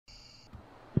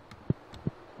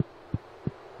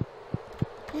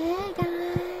Hey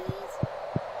guys,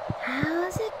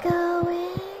 how's it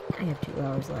going? I have 2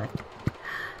 hours left.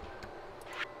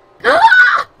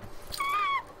 Ah!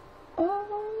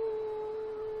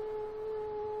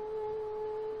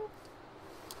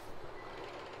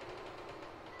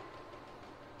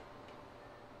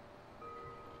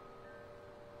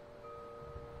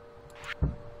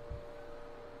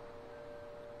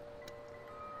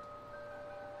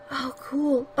 Oh,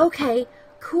 cool. Okay,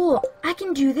 cool. I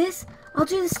can do this. I'll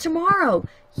do this tomorrow.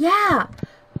 Yeah.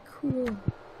 Cool.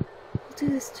 I'll do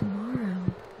this tomorrow.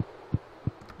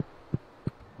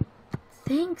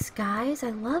 Thanks, guys. I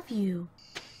love you.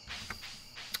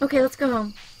 Okay, let's go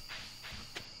home.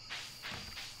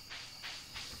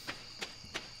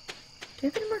 Do I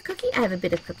have any more cookie? I have a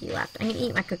bit of cookie left. I'm gonna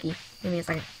eat my cookie. Give me a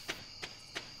second.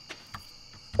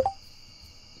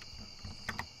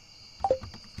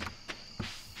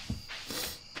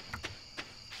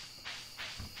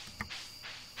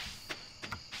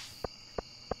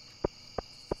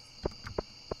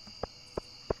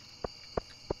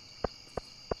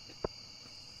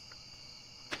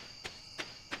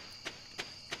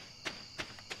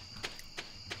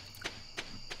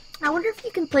 I wonder if you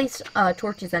can place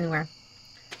torches anywhere.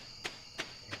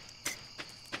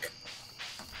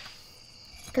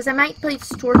 Because I might place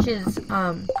torches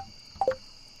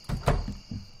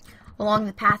along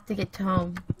the path to get to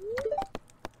home.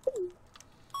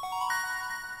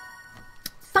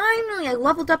 Finally, I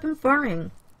leveled up in farming.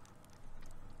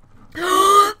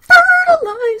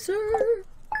 Fertilizer!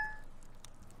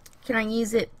 Can I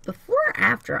use it before or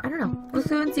after? I don't know. Let's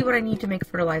go and see what I need to make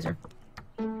fertilizer.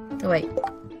 Oh, wait.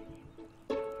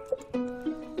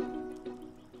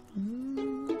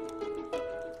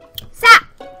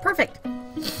 Perfect.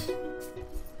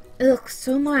 Ugh,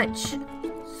 so much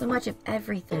of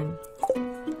everything.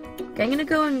 Okay, I'm gonna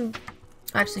go and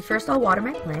actually first I'll water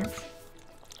my plants.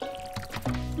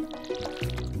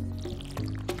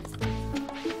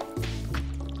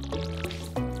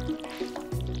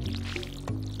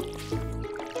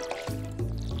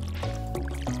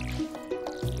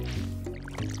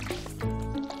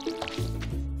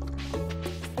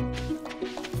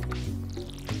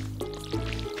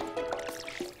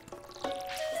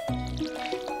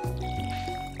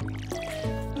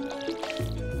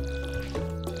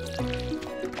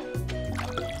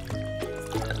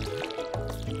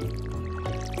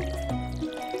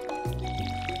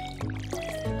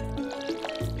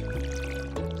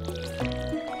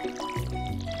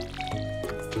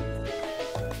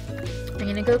 I'm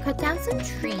gonna go cut down some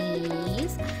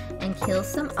trees and kill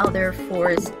some other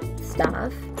forest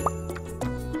stuff.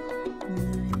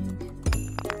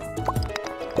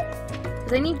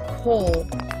 Because I need coal.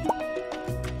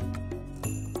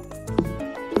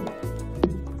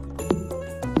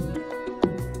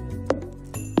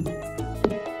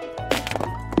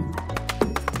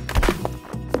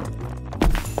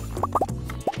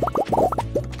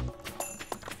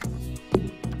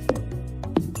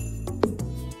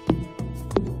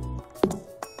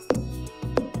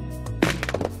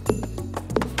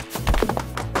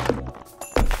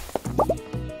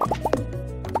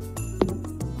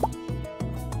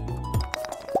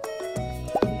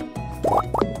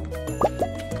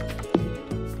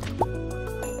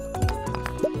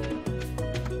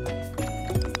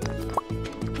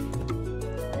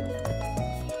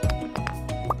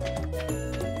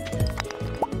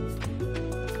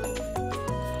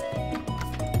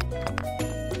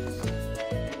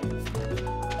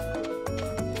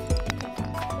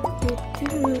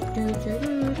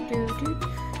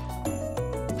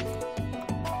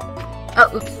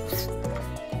 Oh, oops.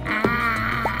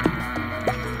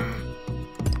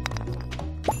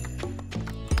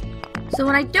 So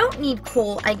when I don't need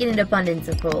coal, I get an abundance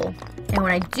of coal. And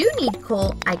when I do need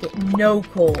coal, I get no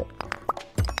coal.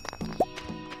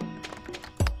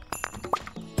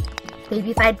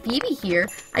 Maybe if I had Phoebe here,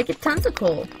 I'd get tons of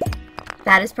coal.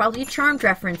 That is probably a Charmed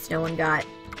reference no one got.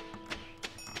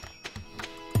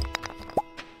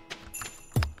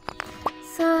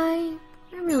 Sigh.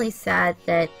 I'm really sad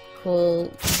that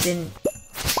coal didn't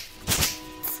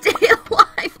stay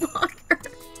alive longer.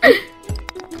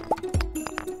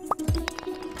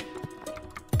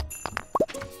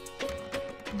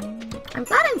 I'm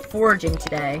glad I'm foraging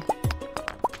today.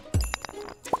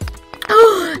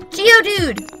 Oh,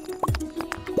 Geodude!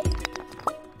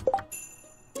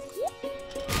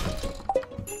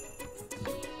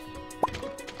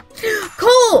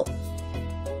 Coal!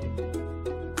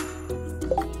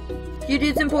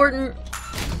 Geodude's important.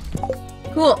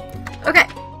 Cool. Okay.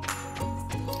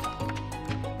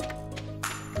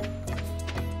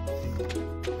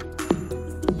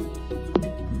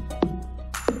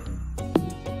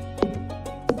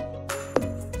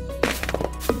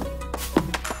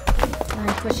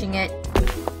 pushing it.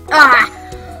 Ah!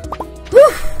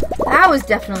 Whew! That was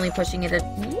definitely pushing it a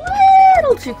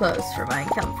little too close for my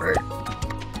comfort.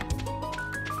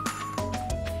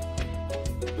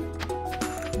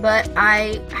 But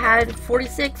I had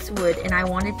 46 wood and I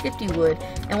wanted 50 wood.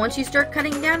 And once you start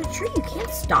cutting down a tree, you can't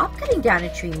stop cutting down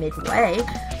a tree midway.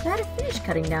 So I had to finish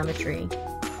cutting down the tree.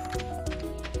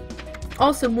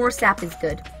 Also, more sap is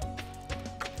good.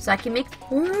 So I can make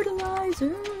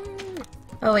fertilizer.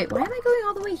 Oh wait, why am I going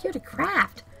all the way here to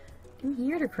craft? I'm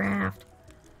here to craft.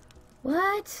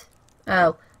 What?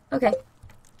 Oh, okay.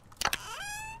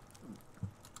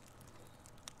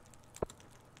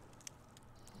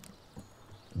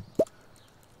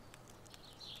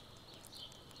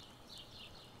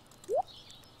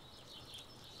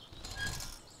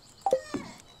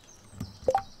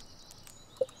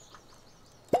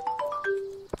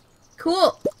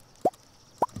 Cool.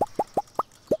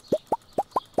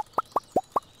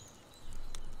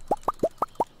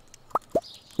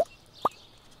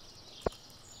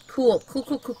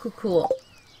 Cool.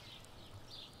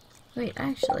 Wait,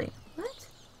 actually, what?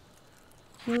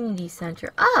 Community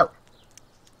center. Oh!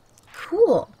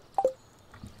 Cool.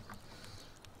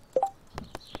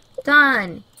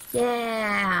 Done.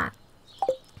 Yeah.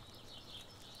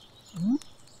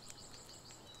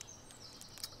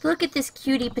 Look at this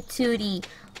cutie patootie.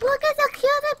 Look at the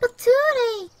cutie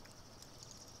patootie.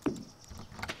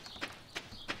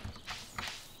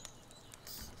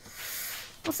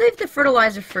 I'll save the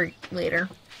fertilizer for later.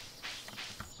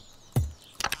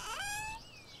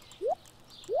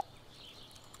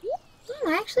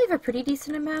 I actually have a pretty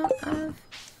decent amount of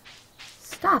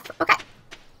stuff. Okay.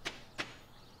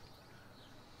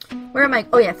 Where am I?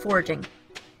 Oh yeah, foraging.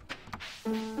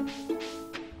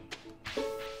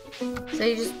 So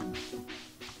you just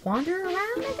wander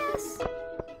around, I guess?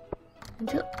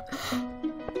 Until...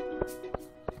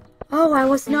 Oh, I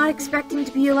was not expecting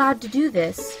to be allowed to do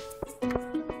this.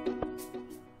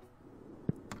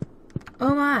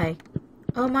 Oh my.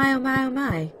 Oh my, oh my, oh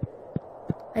my.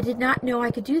 I did not know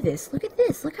I could do this. Look at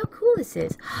this. Look how cool this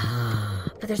is.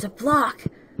 But there's a block.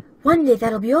 One day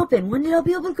that'll be open. One day I'll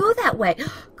be able to go that way.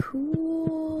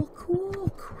 Cool.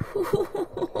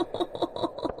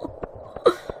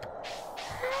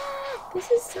 This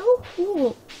is so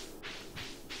cool.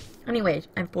 Anyway,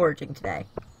 I'm foraging today.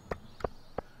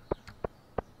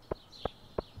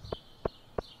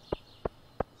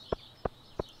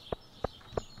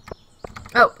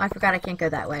 Oh, I forgot I can't go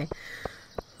that way.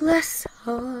 Less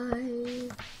high.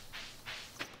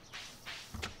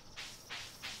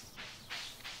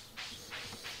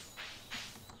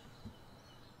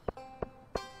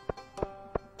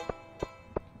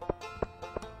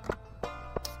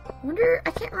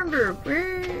 I can't remember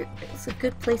where it's a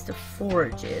good place to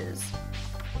forage is.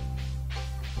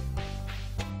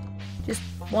 Just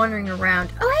wandering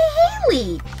around. Oh, hey,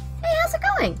 Haley! Hey, how's it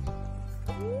going?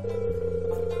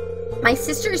 My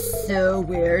sister is so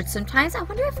weird. Sometimes I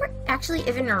wonder if we're actually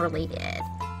even related.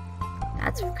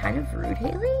 That's kind of rude,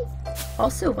 Haley.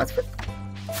 Also, what's with...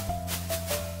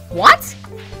 What?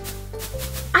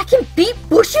 I can beat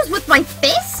bushes with my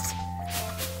fist?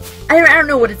 I don't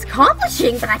know what it's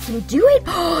accomplishing, but I can do it.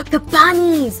 Oh, the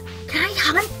bunnies! Can I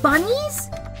hunt bunnies?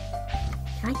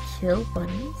 Can I kill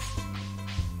bunnies?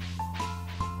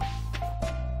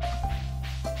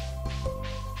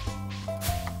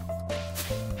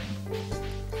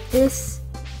 This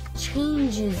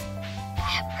changes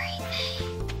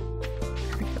everything.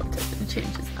 No, it doesn't. It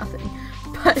changes nothing.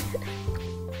 But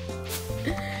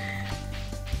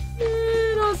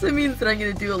it also means that I'm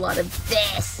going to do a lot of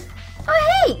this.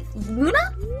 Oh, hey!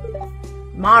 Luna?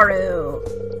 Maru.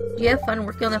 Do you have fun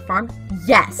working on the farm?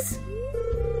 Yes.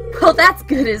 Well, that's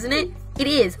good, isn't it? It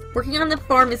is. Working on the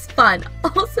farm is fun.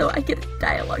 Also, I get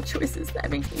dialogue choices.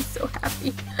 That makes me so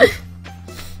happy.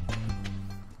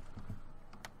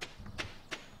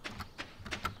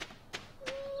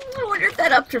 I wonder if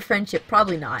that upped her friendship.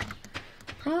 Probably not.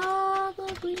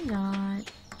 Probably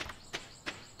not.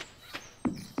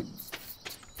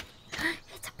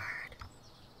 It's a bird.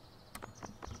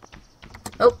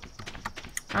 Oh.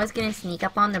 I was gonna sneak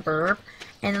up on the burb,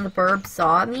 and then the burb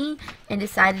saw me and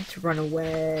decided to run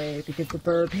away because the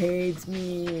burb hates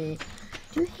me.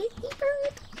 Do you hate me,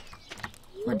 burb?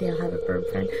 One day I'll have a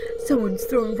burb friend. Someone's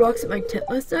throwing rocks at my tent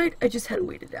last night. I just had to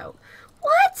wait it out.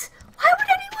 What? Why would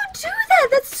anyone do that?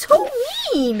 That's so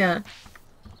mean.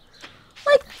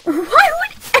 Like, why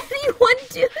would anyone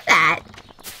do that?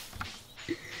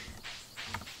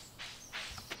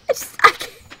 I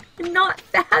cannot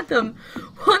fathom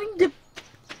wanting to...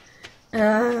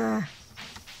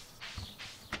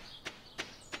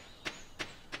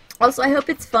 Also, I hope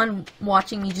it's fun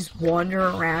watching me just wander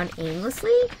around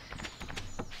aimlessly,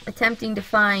 attempting to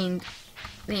find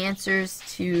the answers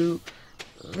to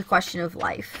the question of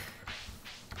life.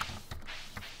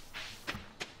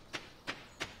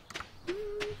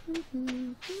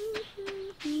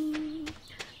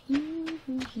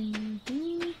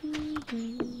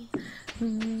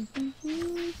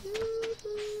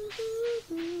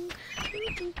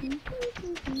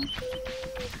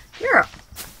 You're a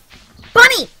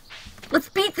bunny! Let's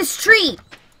beat this tree!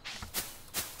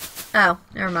 Oh,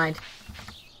 never mind.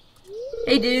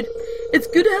 Hey dude, it's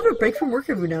good to have a break from work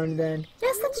every now and then.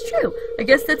 Yes, that's true. I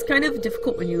guess that's kind of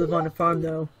difficult when you live on a farm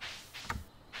though.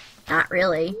 Not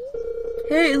really.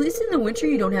 Hey, at least in the winter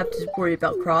you don't have to worry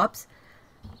about crops.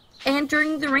 And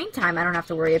during the rain time I don't have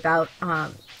to worry about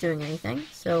doing anything.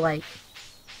 So like,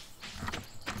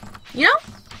 you know?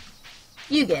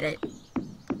 You get it.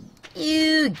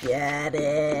 You get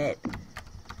it.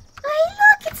 Hey,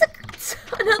 look, it's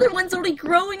another one's only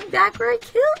growing back where I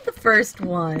killed the first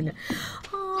one.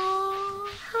 Oh,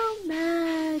 how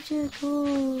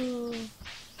magical.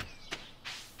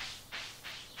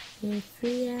 It's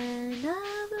the end of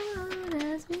the road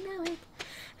as we know it,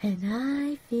 and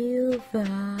I feel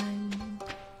fine.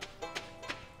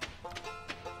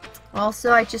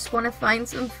 Also, I just want to find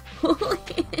some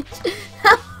foliage.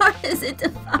 How hard is it to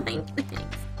find things?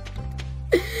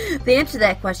 The answer to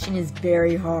that question is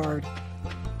very hard.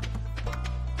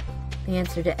 The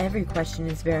answer to every question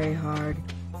is very hard.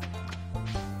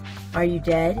 Are you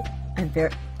dead? I'm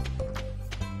very...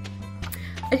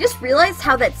 I just realized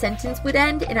how that sentence would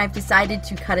end, and I've decided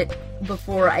to cut it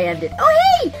before I end it. Oh,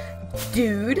 hey!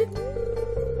 Dude!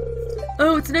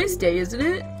 Oh, it's a nice day, isn't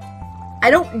it?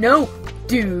 I don't know,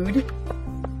 dude.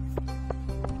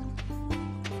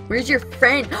 Where's your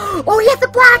friend? Oh, he has the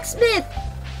blacksmith!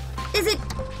 Is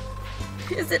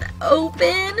it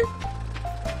open?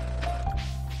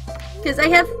 Because I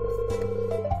have...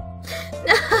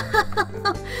 No!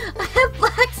 I have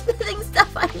blacksmithing stuff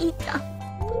I need done.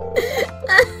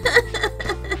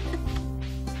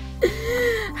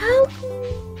 Help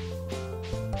me.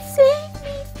 Save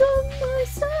me from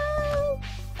myself.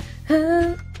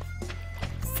 Help.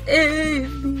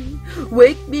 Save me.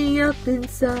 Wake me up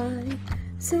inside.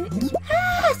 Say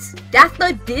yes!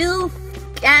 Daffodil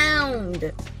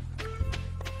Found.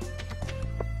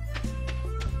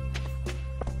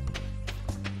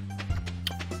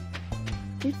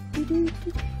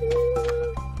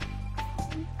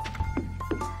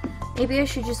 Maybe I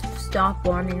should just stop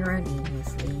wandering around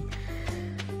aimlessly.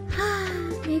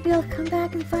 Maybe I'll come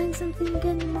back and find something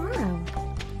again tomorrow.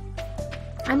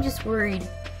 I'm just worried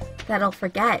that I'll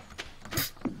forget.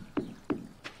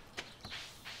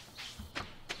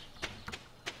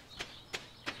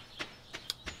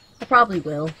 I probably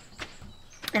will.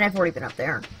 And I've already been up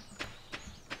there.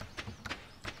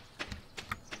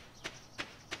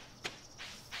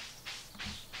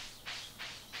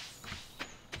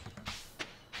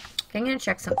 Okay, I'm gonna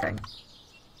check something.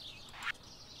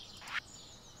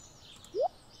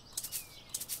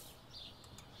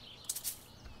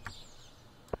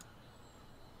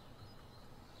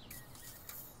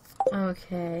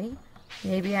 Okay,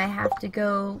 maybe I have to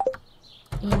go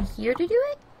in here to do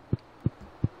it?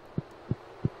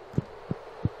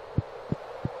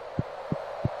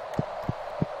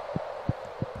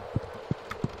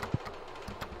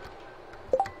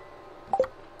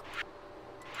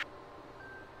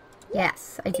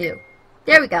 Yes, I do.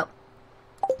 There we go.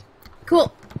 Cool.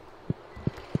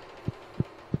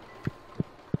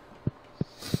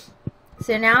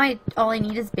 So now all I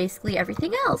need is basically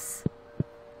everything else.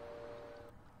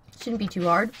 Shouldn't be too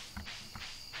hard.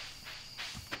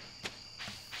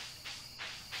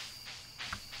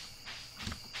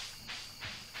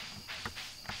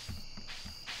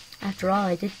 After all,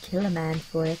 I did kill a man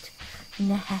for it.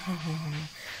 Nah,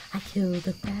 I killed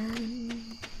a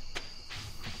man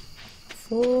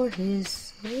for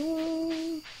his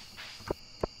soul.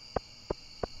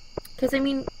 Because, I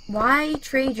mean, why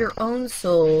trade your own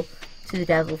soul to the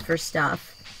devil for stuff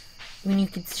when you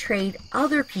could trade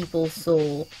other people's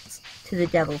souls to the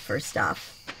devil for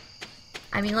stuff?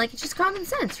 I mean, like, it's just common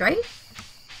sense, right?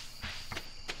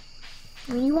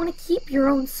 I mean, you want to keep your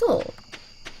own soul.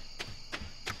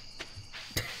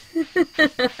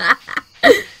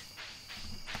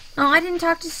 Oh, I didn't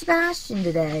talk to Sebastian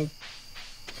today.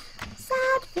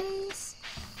 Sad face.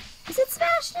 Is it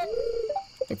Sebastian?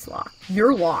 It's locked.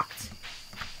 You're locked.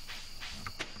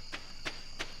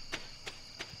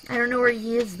 I don't know where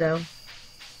he is, though.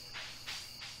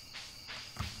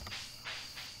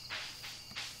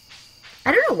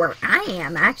 I don't know where I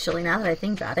am, actually, now that I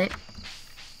think about it.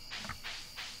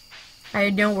 I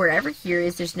know wherever here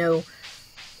is, there's no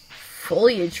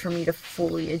foliage for me to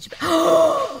foliage.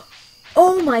 Oh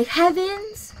my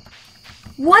heavens!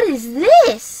 What is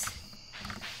this?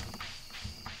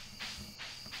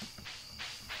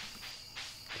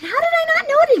 How did I not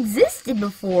know it existed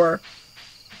before?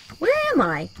 Where am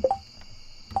I?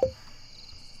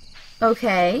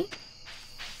 Okay.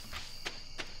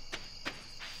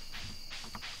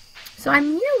 So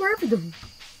I'm near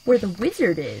where the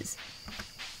wizard is.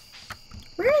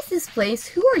 Where is this place?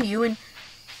 Who are you? And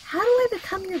how do I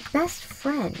become your best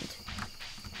friend?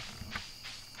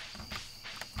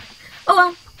 Oh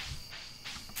well.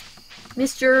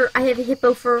 Mr. I have a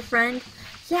hippo for a friend.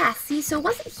 Yeah, see, so it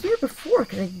wasn't here before,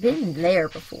 because I've been there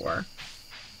before.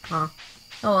 Huh.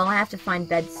 Oh well, I have to find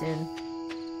bed soon.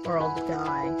 Or I'll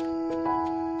die.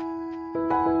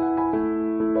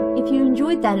 If you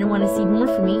enjoyed that and want to see more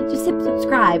from me, just hit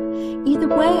subscribe. Either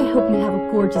way, I hope you have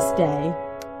a gorgeous day.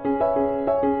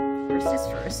 First is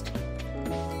first.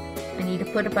 I need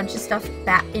to put a bunch of stuff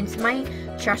back into my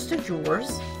chest of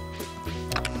drawers.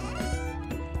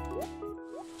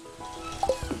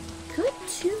 Good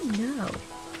to know.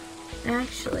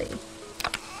 Actually,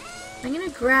 I'm gonna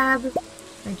grab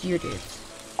my geodudes.